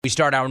We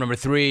start hour number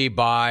 3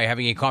 by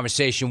having a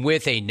conversation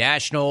with a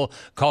national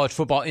college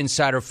football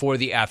insider for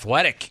The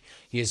Athletic.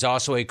 He is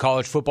also a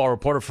college football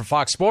reporter for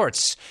Fox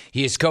Sports.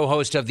 He is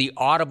co-host of the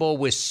Audible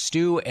with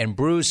Stu and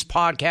Bruce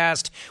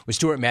podcast with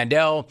Stuart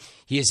Mandel.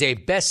 He is a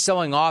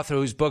best-selling author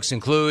whose books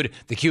include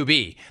The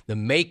QB, The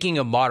Making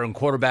of Modern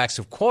Quarterbacks.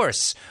 Of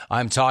course,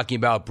 I'm talking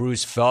about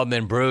Bruce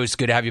Feldman. Bruce,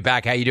 good to have you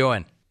back. How you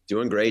doing?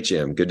 Doing great,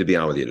 Jim. Good to be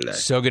on with you today.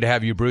 So good to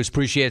have you, Bruce.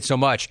 Appreciate it so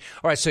much.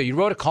 All right, so you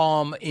wrote a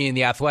column in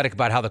The Athletic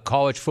about how the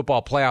college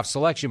football playoff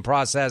selection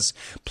process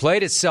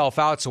played itself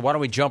out, so why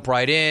don't we jump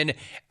right in?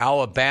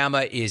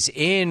 Alabama is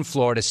in,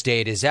 Florida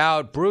State is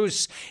out.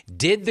 Bruce,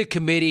 did the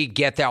committee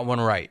get that one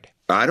right?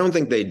 I don't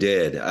think they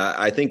did.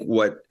 I think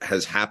what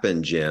has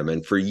happened, Jim,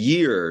 and for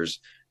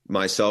years,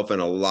 myself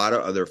and a lot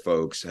of other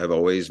folks have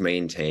always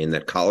maintained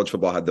that college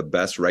football had the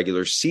best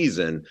regular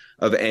season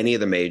of any of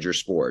the major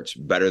sports,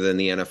 better than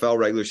the NFL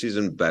regular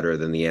season, better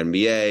than the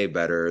NBA,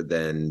 better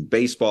than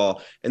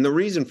baseball. And the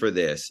reason for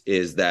this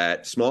is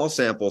that small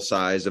sample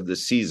size of the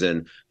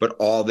season, but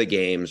all the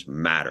games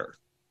matter.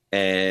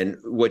 And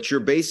what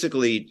you're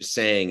basically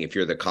saying, if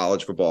you're the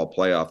college football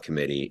playoff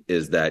committee,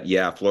 is that,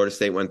 yeah, Florida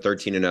State went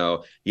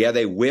 13-0. Yeah,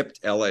 they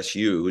whipped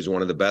LSU, who's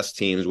one of the best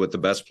teams with the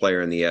best player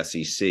in the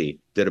SEC,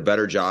 did a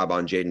better job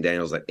on Jaden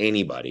Daniels than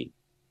anybody.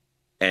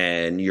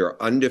 And you're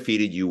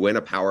undefeated. You win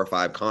a Power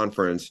 5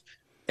 conference,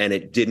 and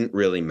it didn't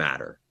really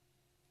matter.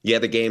 Yeah,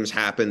 the games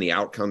happen, the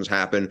outcomes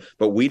happen,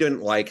 but we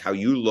didn't like how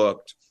you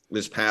looked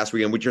this past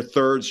weekend with your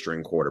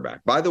third-string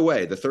quarterback. By the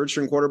way, the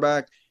third-string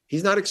quarterback,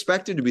 he's not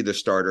expected to be the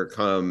starter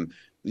come,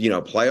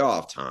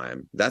 playoff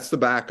time. That's the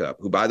backup,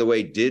 who, by the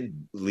way,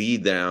 did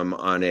lead them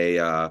on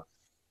a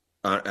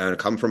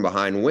come from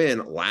behind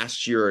win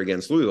last year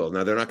against Louisville.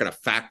 Now, they're not going to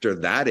factor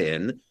that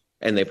in,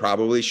 and they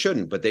probably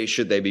shouldn't, but they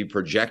be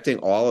projecting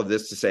all of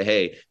this to say,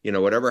 hey,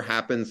 whatever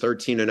happened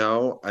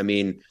 13-0. I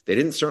mean, they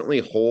didn't certainly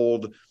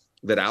hold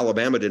that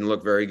Alabama didn't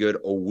look very good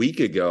a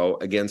week ago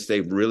against a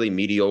really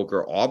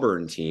mediocre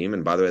Auburn team.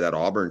 And by the way, that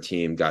Auburn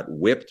team got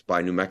whipped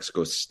by New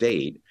Mexico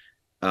State.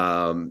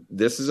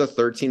 This is a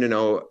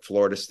 13-0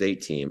 Florida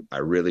State team. I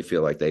really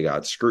feel like they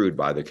got screwed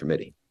by the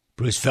committee.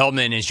 Bruce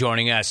Feldman is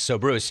joining us. So,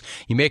 Bruce,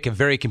 you make a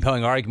very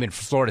compelling argument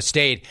for Florida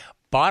State.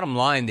 Bottom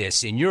line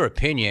this, in your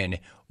opinion,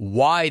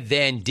 why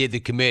then did the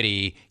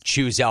committee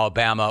choose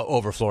Alabama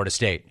over Florida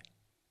State?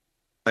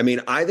 I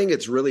mean, I think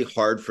it's really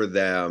hard for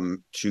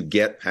them to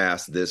get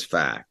past this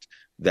fact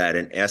that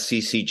an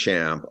SEC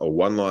champ, a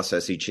one-loss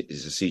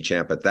SEC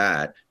champ at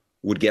that,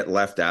 would get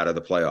left out of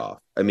the playoff.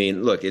 I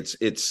mean, look,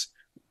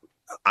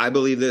 I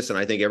believe this, and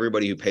I think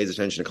everybody who pays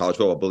attention to college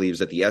football believes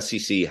that the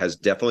SEC has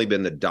definitely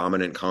been the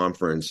dominant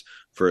conference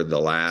for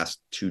the last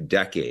 2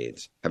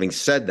 decades. Having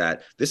said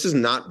that, this has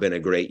not been a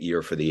great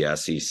year for the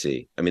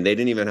SEC. I mean, they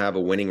didn't even have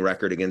a winning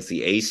record against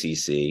the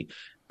ACC,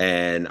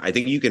 and I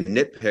think you can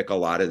nitpick a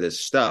lot of this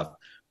stuff,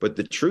 but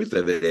the truth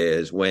of it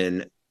is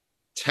when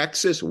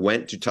Texas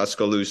went to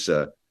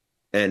Tuscaloosa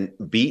and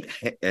beat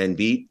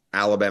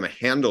Alabama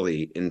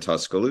handily in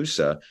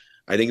Tuscaloosa,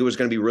 I think it was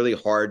going to be really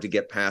hard to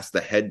get past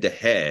the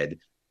head-to-head,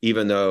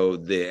 even though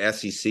the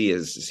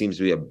SEC seems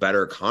to be a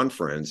better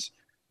conference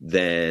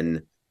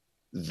than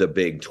the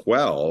Big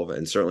 12,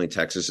 and certainly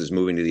Texas is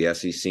moving to the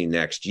SEC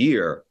next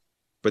year.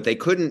 But they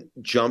couldn't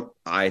jump,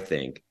 I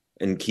think,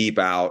 and keep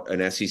out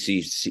an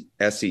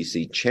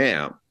SEC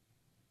champ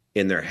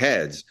in their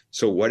heads.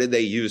 So what did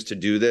they use to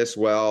do this?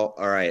 Well,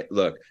 all right,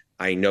 look,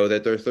 I know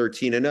that they're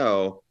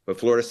 13-0, but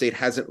Florida State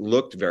hasn't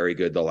looked very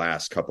good the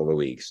last couple of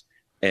weeks.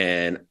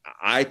 And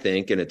I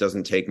think, and it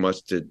doesn't take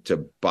much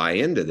to buy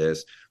into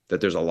this,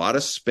 that there's a lot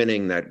of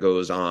spinning that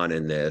goes on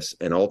in this.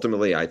 And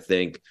ultimately, I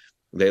think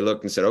they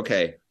looked and said,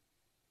 okay,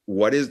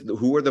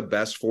 who are the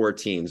best 4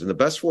 teams? And the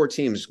best 4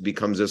 teams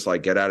becomes this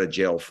like get out of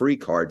jail free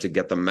card to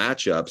get the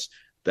matchups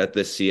that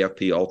the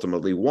CFP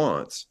ultimately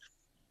wants.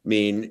 I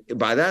mean,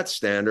 by that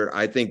standard,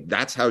 I think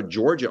that's how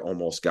Georgia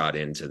almost got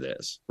into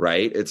this,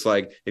 right? It's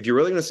like, if you're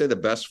really going to say the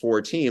best 4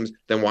 teams,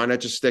 then why not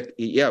just stick,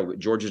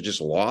 Georgia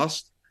just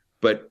lost.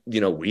 But,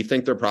 we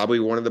think they're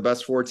probably one of the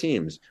best 4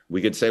 teams.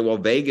 We could say, well,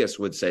 Vegas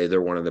would say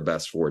they're one of the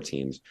best 4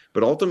 teams.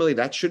 But ultimately,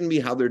 that shouldn't be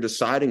how they're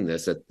deciding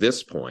this at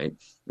this point.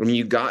 I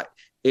mean,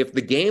 if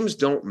the games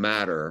don't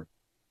matter,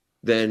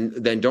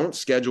 then don't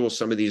schedule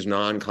some of these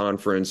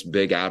non-conference,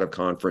 big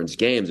out-of-conference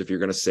games if you're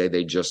going to say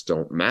they just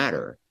don't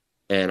matter.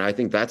 And I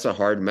think that's a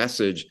hard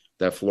message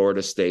that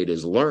Florida State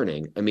is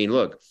learning. I mean,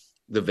 look,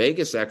 the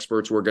Vegas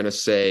experts were going to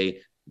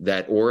say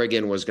that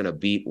Oregon was going to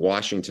beat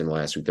Washington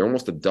last week. They're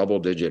almost a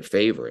double-digit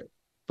favorite.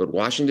 But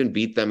Washington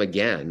beat them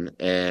again.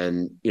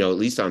 And, at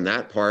least on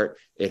that part,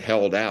 it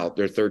held out.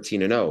 They're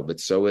 13-0, but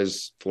so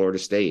is Florida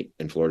State,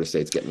 and Florida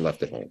State's getting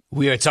left at home.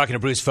 We are talking to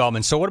Bruce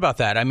Feldman. So what about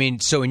that? I mean,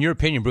 so in your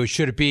opinion, Bruce,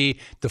 should it be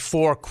the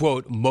 4,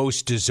 quote,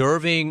 most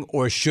deserving,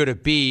 or should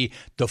it be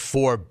the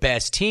 4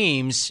 best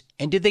teams?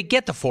 And did they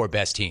get the 4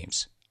 best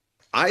teams?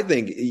 I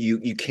think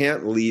you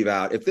can't leave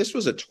out, if this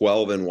was a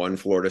 12-1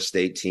 Florida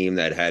State team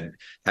that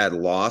had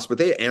lost, but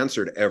they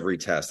answered every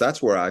test. That's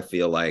where I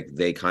feel like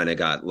they kind of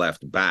got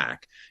left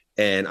back.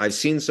 And I've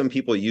seen some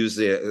people use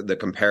the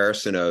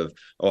comparison of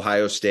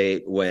Ohio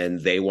State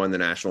when they won the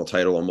national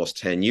title almost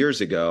 10 years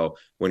ago,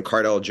 when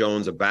Cardell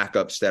Jones, a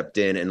backup, stepped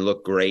in and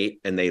looked great,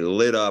 and they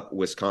lit up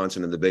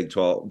Wisconsin in the Big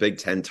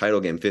Ten title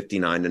game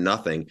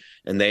 59-0,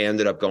 and they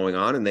ended up going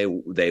on and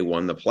they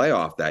won the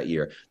playoff that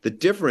year. The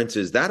difference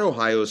is that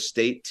Ohio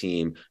State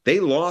team, they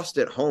lost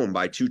at home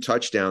by 2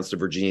 touchdowns to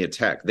Virginia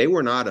Tech. They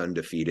were not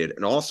undefeated.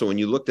 And also, when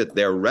you looked at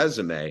their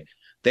resume,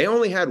 they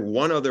only had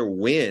one other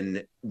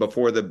win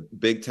before the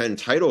Big Ten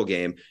title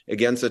game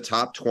against a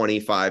top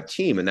 25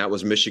 team, and that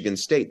was Michigan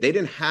State. They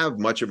didn't have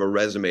much of a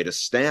resume to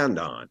stand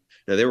on.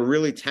 Now, they were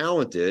really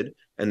talented,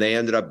 and they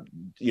ended up,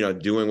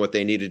 doing what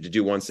they needed to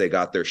do once they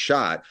got their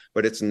shot.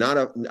 But I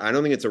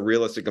don't think it's a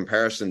realistic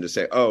comparison to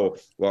say, oh,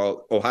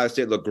 well, Ohio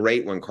State looked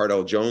great when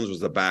Cardell Jones was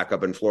the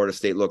backup, and Florida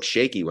State looked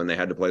shaky when they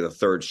had to play the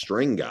third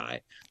string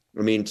guy.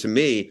 I mean, to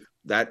me,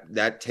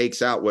 that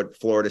takes out what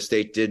Florida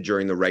State did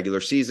during the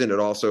regular season. It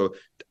also,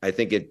 I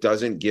think it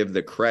doesn't give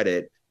the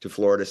credit to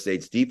Florida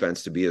State's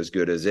defense to be as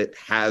good as it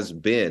has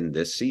been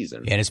this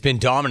season. And it's been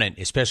dominant,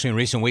 especially in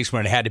recent weeks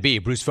when it had to be.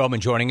 Bruce Feldman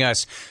joining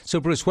us. So,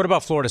 Bruce, what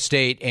about Florida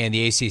State and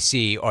the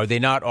ACC? Are they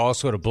not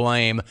also to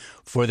blame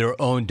for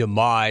their own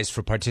demise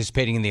for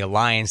participating in the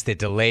alliance that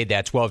delayed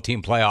that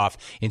 12-team playoff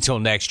until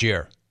next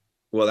year?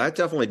 Well, that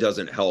definitely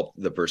doesn't help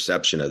the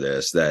perception of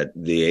this, that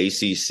the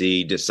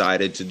ACC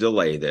decided to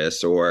delay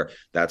this, or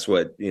that's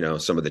what,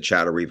 some of the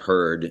chatter we've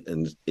heard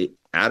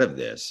out of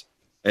this.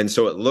 And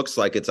so it looks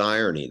like it's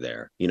irony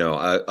there.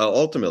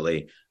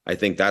 Ultimately, I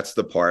think that's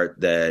the part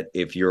that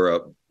if you're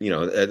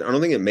I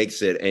don't think it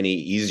makes it any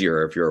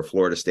easier if you're a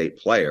Florida State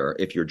player.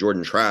 If you're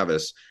Jordan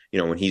Travis,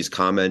 when he's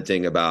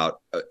commenting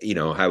about,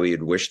 how he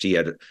had wished he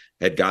had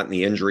gotten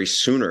the injury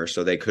sooner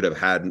so they could have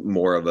had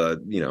more of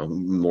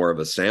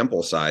a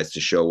sample size to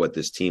show what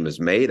this team is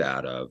made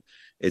out of.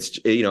 It's,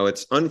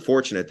 it's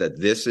unfortunate that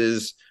this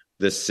is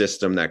the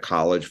system that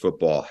college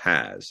football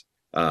has.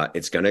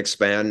 It's going to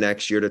expand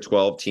next year to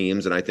 12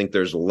 teams. And I think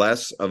there's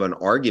less of an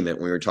argument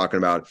when you're talking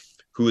about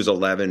who's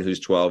 11, who's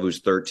 12,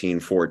 who's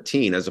 13,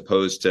 14, as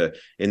opposed to,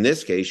 in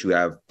this case, you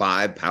have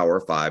 5 Power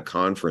 5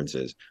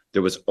 conferences.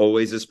 There was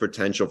always this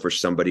potential for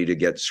somebody to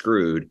get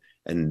screwed.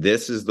 And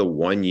this is the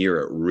one year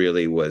it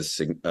really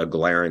was a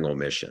glaring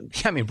omission.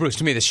 I mean, Bruce,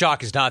 to me, the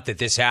shock is not that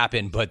this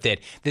happened, but that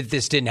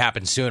this didn't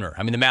happen sooner.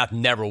 I mean, the math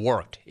never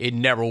worked. It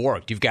never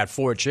worked. You've got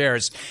 4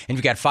 chairs and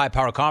you've got 5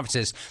 power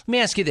conferences. Let me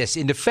ask you this.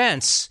 In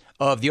defense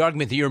of the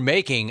argument that you're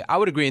making, I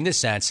would agree in this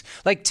sense.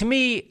 Like, to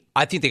me,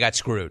 I think they got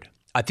screwed.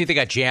 I think they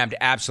got jammed,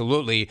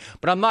 absolutely.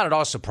 But I'm not at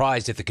all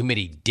surprised if the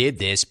committee did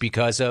this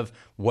because of,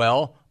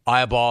 well,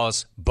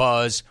 eyeballs,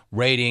 buzz,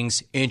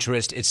 ratings,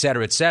 interest, et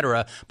cetera, et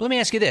cetera. But let me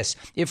ask you this.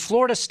 If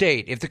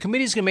the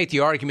committee's going to make the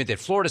argument that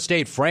Florida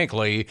State,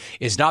 frankly,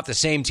 is not the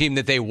same team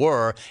that they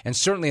were, and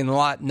certainly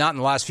not in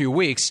the last few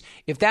weeks,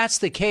 if that's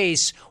the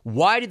case,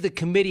 why did the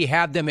committee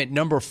have them at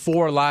number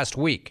 4 last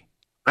week?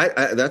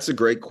 That's a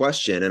great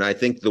question. And I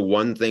think the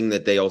one thing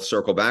that they'll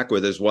circle back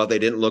with is, well, they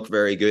didn't look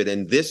very good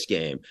in this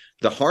game.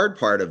 The hard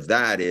part of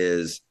that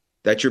is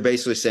that you're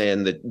basically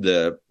saying that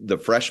the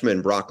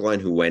freshman Brock Glenn,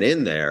 who went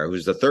in there,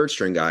 who's the third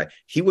string guy,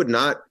 he would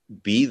not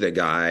be the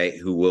guy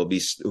who would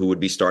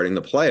be starting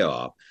the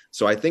playoff.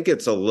 So I think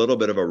it's a little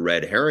bit of a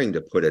red herring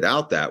to put it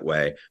out that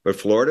way. But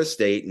Florida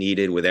State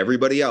needed, with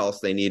everybody else,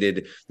 they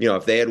needed,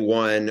 if they had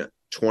won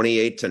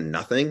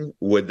 28-0,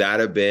 would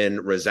that have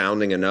been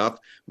resounding enough?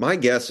 My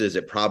guess is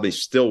it probably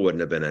still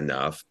wouldn't have been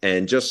enough.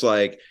 And just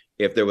like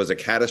if there was a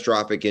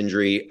catastrophic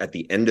injury at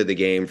the end of the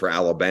game for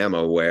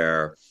Alabama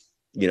where,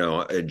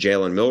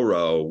 Jalen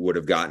Milroe would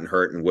have gotten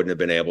hurt and wouldn't have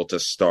been able to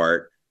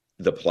start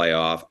the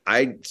playoff,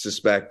 I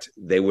suspect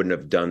they wouldn't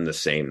have done the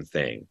same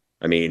thing.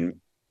 I mean,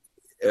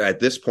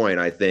 at this point,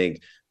 I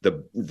think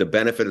the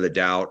benefit of the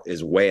doubt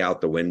is way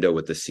out the window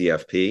with the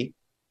CFP.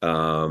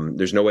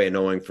 There's no way of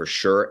knowing for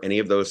sure any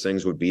of those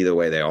things would be the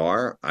way they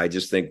are. I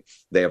just think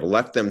they have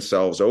left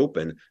themselves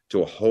open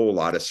to a whole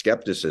lot of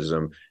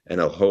skepticism and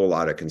a whole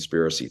lot of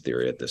conspiracy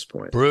theory at this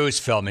point. Bruce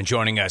Feldman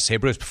joining us. Hey,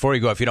 Bruce, before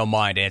you go, if you don't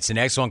mind, it's an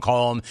excellent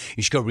column.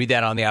 You should go read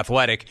that on The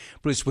Athletic.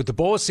 Bruce, with the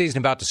bowl season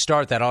about to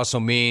start, that also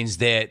means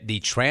that the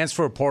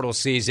transfer portal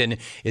season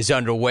is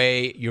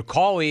underway. Your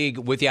colleague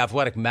with The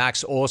Athletic,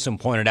 Max Olson,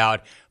 pointed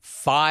out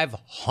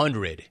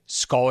 500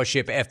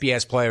 scholarship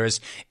FBS players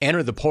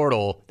entered the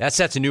portal. That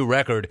sets a new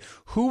record.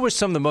 Who were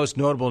some of the most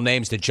notable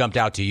names that jumped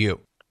out to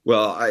you?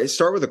 Well, I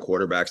start with the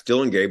quarterbacks.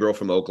 Dillon Gabriel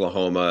from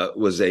Oklahoma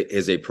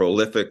is a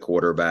prolific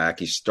quarterback.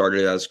 He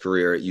started his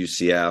career at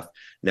UCF.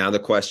 Now the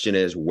question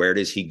is, where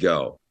does he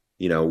go?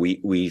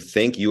 We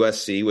think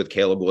USC with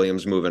Caleb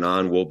Williams moving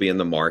on will be in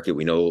the market.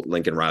 We know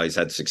Lincoln Riley's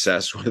had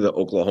success with the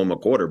Oklahoma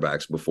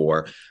quarterbacks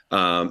before.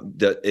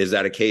 Is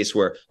that a case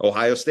where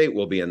Ohio State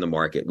will be in the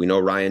market? We know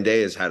Ryan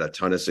Day has had a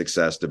ton of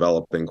success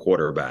developing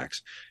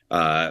quarterbacks.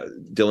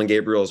 Dillon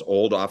Gabriel's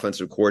old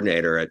offensive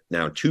coordinator at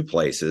now 2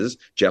 places.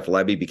 Jeff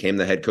Lebby became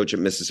the head coach at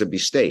Mississippi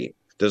State.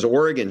 Does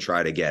Oregon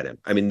try to get him?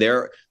 I mean,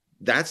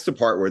 that's the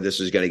part where this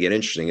is going to get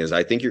interesting, is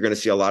I think you're going to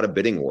see a lot of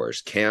bidding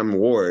wars. Cam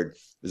Ward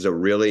is a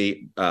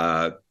really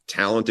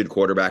talented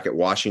quarterback at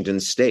Washington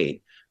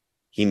State.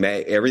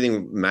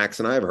 Everything Max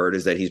and I have heard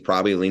is that he's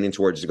probably leaning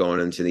towards going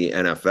into the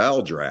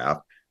NFL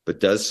draft. But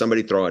does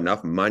somebody throw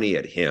enough money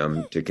at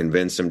him to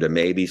convince him to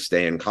maybe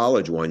stay in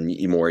college one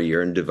more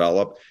year and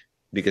develop?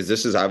 Because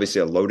this is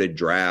obviously a loaded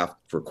draft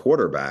for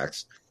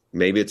quarterbacks.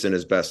 Maybe it's in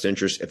his best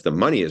interest, if the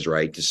money is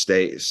right, to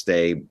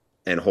stay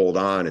and hold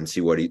on and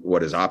see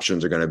what his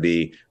options are going to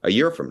be a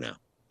year from now.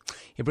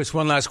 Hey, Bruce,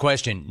 one last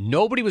question.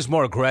 Nobody was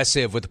more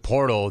aggressive with the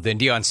portal than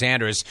Deion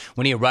Sanders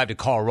when he arrived at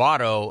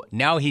Colorado.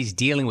 Now he's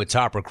dealing with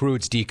top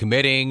recruits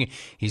decommitting.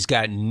 He's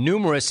got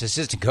numerous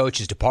assistant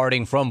coaches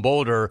departing from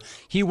Boulder.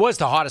 He was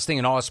the hottest thing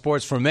in all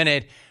sports for a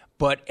minute,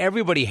 but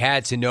everybody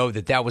had to know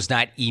that was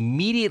not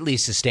immediately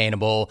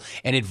sustainable,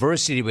 and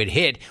adversity would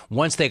hit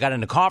once they got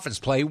into conference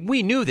play.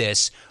 We knew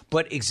this,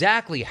 but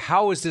exactly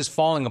how is this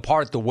falling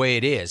apart the way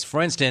it is?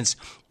 For instance,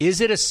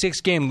 is it a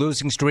 6-game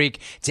losing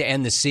streak to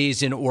end the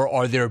season, or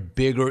are there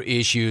bigger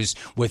issues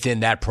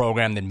within that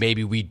program that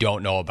maybe we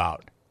don't know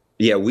about?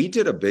 Yeah, we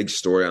did a big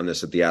story on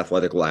this at The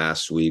Athletic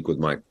last week with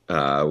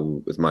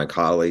my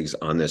colleagues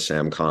on this,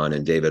 Sam Kahn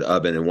and David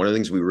Ubben, and one of the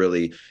things we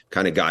really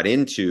kind of got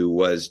into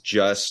was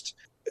just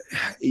 –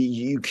 I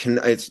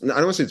don't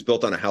want to say it's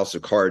built on a house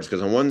of cards,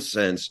 because in one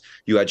sense,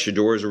 you had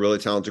Shador as a really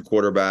talented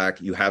quarterback.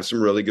 You have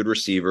some really good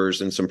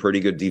receivers and some pretty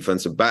good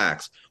defensive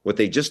backs. What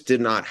they just did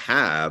not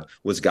have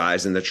was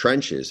guys in the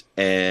trenches.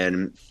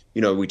 And,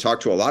 we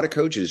talked to a lot of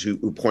coaches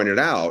who pointed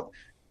out,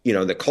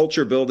 the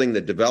culture building,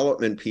 the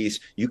development piece,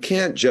 you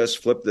can't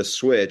just flip the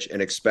switch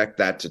and expect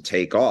that to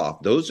take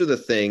off. Those are the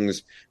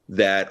things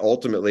that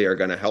ultimately are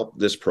going to help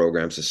this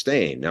program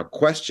sustain. Now,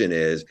 question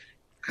is,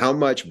 how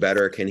much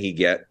better can he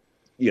get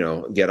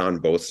on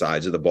both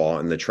sides of the ball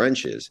in the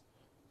trenches?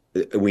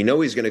 We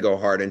know he's going to go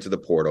hard into the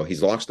portal.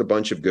 He's lost a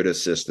bunch of good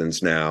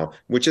assistants now,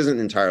 which isn't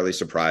entirely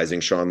surprising.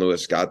 Sean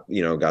Lewis got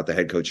the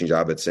head coaching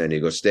job at San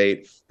Diego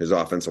State. His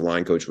offensive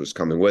line coach was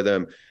coming with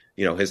him.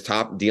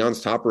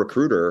 Deion's top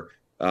recruiter,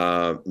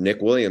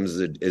 Nick Williams,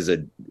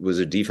 was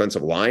a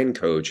defensive line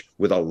coach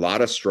with a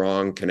lot of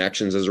strong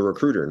connections as a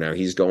recruiter. Now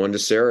he's going to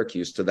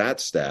Syracuse, to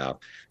that staff.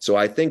 So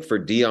I think for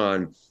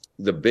Deion,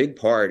 the big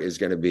part is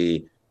going to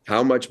be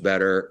how much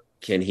better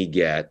can he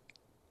get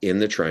in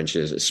the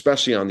trenches,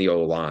 especially on the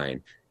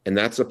O-line. And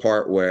that's the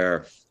part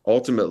where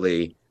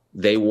ultimately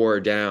they wore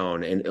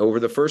down. And over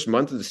the first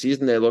month of the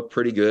season, they looked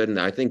pretty good. And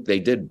I think they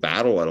did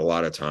battle at a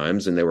lot of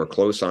times, and they were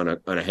close on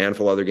a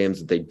handful of other games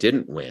that they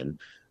didn't win.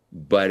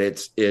 But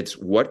it's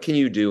what can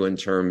you do in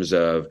terms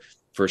of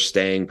for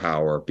staying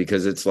power?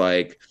 Because it's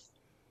like,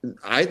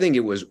 I think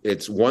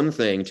it's one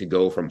thing to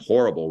go from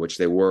horrible, which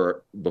they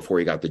were before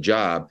he got the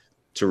job,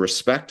 to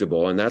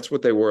respectable, and that's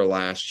what they were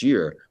last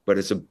year. But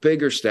it's a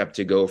bigger step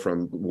to go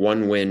from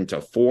 1 win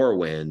to 4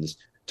 wins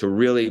to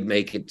really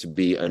make it to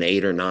be an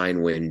 8 or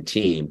 9 win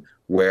team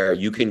where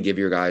you can give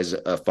your guys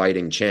a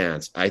fighting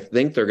chance. I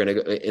think they're going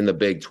to, in the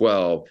Big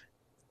 12,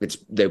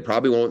 they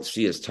probably won't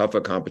see as tough a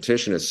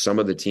competition as some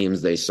of the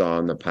teams they saw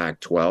in the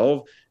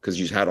Pac-12, because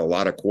you had a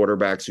lot of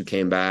quarterbacks who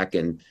came back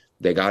and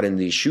they got in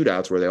these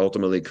shootouts where they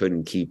ultimately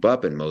couldn't keep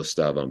up in most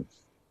of them.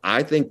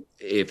 I think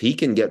if he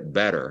can get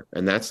better,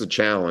 and that's the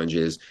challenge,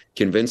 is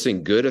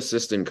convincing good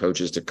assistant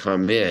coaches to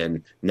come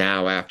in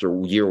now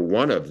after year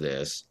 1 of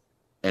this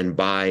and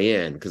buy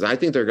in, because I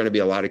think there are going to be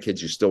a lot of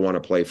kids who still want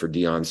to play for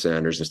Deion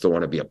Sanders and still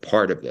want to be a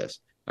part of this.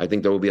 I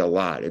think there will be a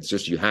lot. It's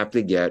just you have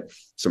to get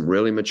some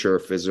really mature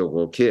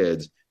physical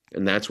kids,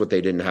 and that's what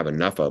they didn't have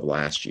enough of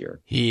last year.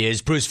 He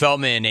is Bruce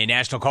Feldman, a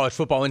national college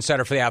football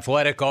insider for The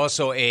Athletic,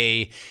 also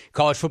a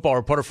college football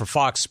reporter for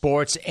Fox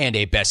Sports, and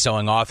a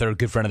best-selling author,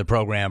 good friend of the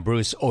program.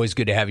 Bruce, always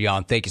good to have you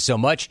on. Thank you so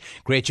much.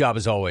 Great job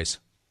as always.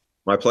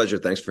 My pleasure.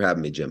 Thanks for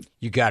having me, Jim.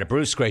 You got it,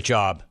 Bruce. Great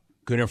job.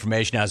 Good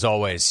information as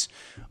always.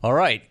 All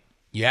right.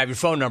 You have your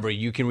phone number.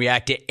 You can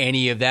react to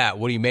any of that.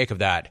 What do you make of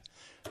that?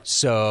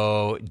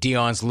 So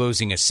Deion's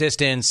losing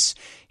assistants.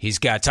 He's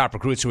got top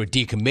recruits who are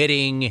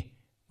decommitting.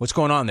 What's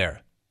going on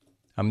there?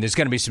 I mean, there's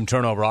going to be some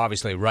turnover,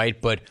 obviously, right?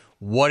 But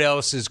what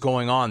else is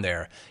going on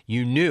there?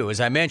 You knew, as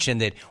I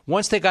mentioned, that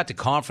once they got to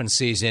conference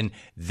season,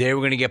 they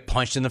were going to get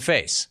punched in the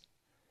face.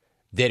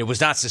 That it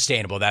was not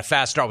sustainable. That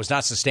fast start was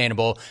not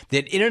sustainable.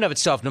 That in and of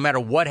itself, no matter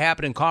what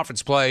happened in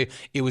conference play,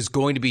 it was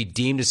going to be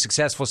deemed a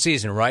successful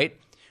season, right?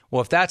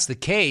 Well, if that's the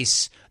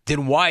case,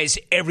 then why is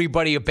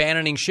everybody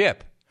abandoning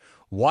ship?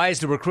 Why is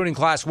the recruiting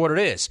class what it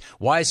is?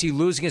 Why is he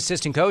losing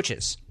assistant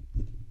coaches?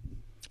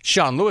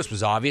 Sean Lewis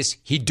was obvious.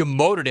 He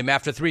demoted him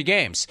after 3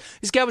 games.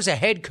 This guy was a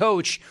head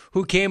coach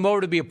who came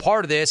over to be a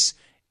part of this,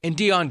 and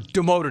Deion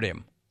demoted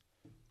him.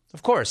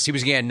 Of course, he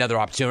was getting another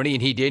opportunity,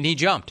 and he did, and he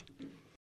jumped.